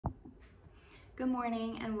Good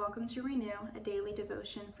morning and welcome to Renew, a daily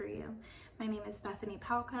devotion for you. My name is Bethany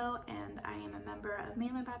Palco and I am a member of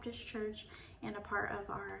Mainland Baptist Church and a part of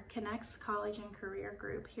our Connects College and Career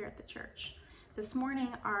group here at the church. This morning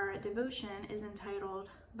our devotion is entitled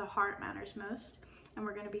The Heart Matters Most, and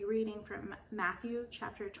we're going to be reading from Matthew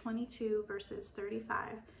chapter 22 verses 35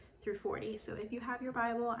 through 40. So if you have your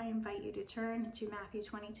Bible, I invite you to turn to Matthew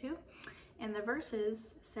 22. And the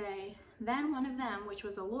verses say, "Then one of them, which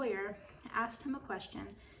was a lawyer, asked him a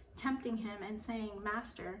question, tempting him and saying,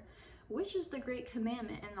 Master, which is the great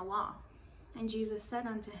commandment in the law? And Jesus said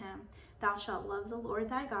unto him, Thou shalt love the Lord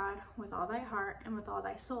thy God with all thy heart and with all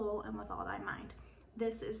thy soul and with all thy mind.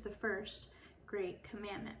 This is the first great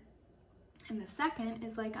commandment. And the second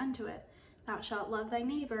is like unto it, Thou shalt love thy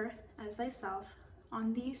neighbor as thyself.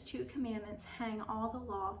 On these two commandments hang all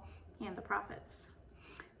the law and the prophets."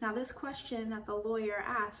 Now this question that the lawyer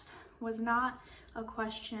asked was not a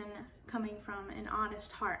question coming from an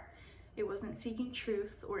honest heart. It wasn't seeking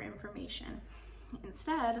truth or information.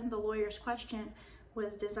 Instead, the lawyer's question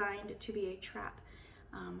was designed to be a trap,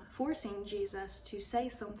 forcing Jesus to say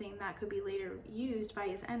something that could be later used by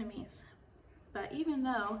his enemies. But even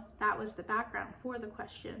though that was the background for the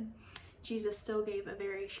question, Jesus still gave a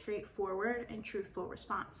very straightforward and truthful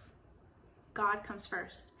response. God comes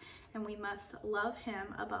first, and we must love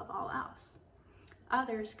him above all else.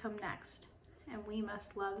 Others come next, and we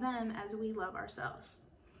must love them as we love ourselves.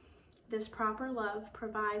 This proper love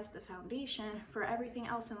provides the foundation for everything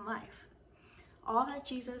else in life. All that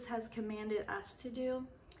Jesus has commanded us to do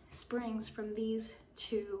springs from these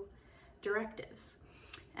two directives,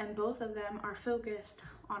 and both of them are focused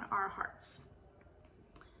on our hearts.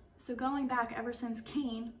 So going back ever since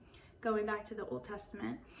Cain, going back to the Old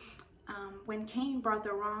Testament, when Cain brought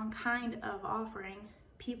the wrong kind of offering,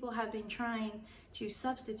 people have been trying to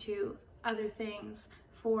substitute other things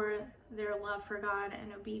for their love for God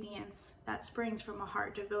and obedience that springs from a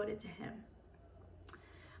heart devoted to him.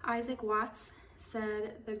 Isaac Watts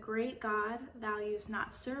said, "The great God values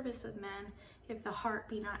not service of men if the heart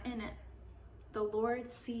be not in it. The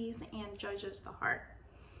Lord sees and judges the heart.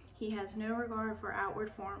 He has no regard for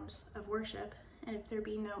outward forms of worship, and if there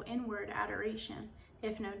be no inward adoration,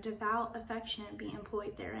 if no devout affection be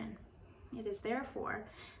employed therein. It is therefore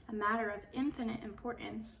a matter of infinite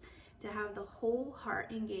importance to have the whole heart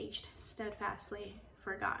engaged steadfastly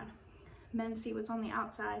for God." Men see what's on the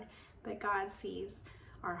outside, but God sees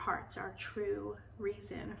our hearts, our true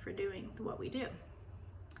reason for doing what we do.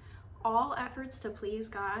 All efforts to please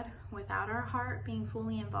God without our heart being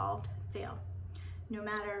fully involved fail, no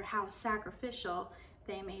matter how sacrificial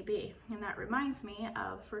they may be. And that reminds me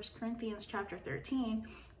of 1 Corinthians chapter 13,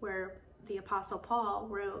 where the Apostle Paul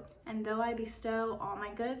wrote, "And though I bestow all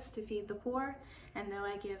my goods to feed the poor, and though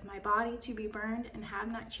I give my body to be burned and have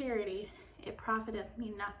not charity, it profiteth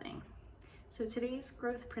me nothing." So today's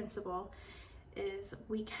growth principle is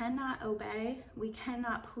we cannot obey, we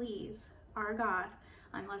cannot please our God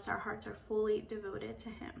unless our hearts are fully devoted to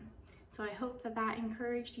him. So I hope that that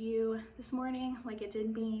encouraged you this morning like it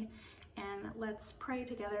did me. And let's pray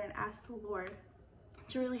together and ask the Lord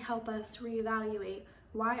to really help us reevaluate,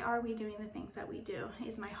 why are we doing the things that we do?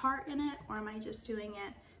 Is my heart in it, or am I just doing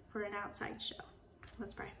it for an outside show?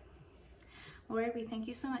 Let's pray. Lord, we thank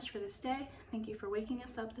you so much for this day. Thank you for waking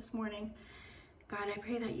us up this morning. God, I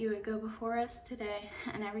pray that you would go before us today,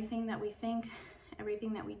 and everything that we think,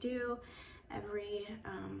 everything that we do, every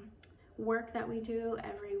work that we do,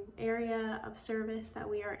 every area of service that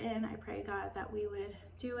we are in, I pray, God, that we would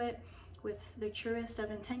do it with the truest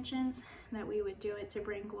of intentions, that we would do it to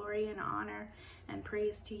bring glory and honor and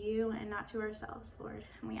praise to you and not to ourselves, Lord.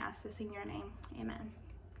 And we ask this in your name. Amen.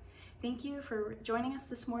 Thank you for joining us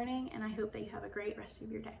this morning, and I hope that you have a great rest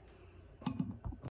of your day.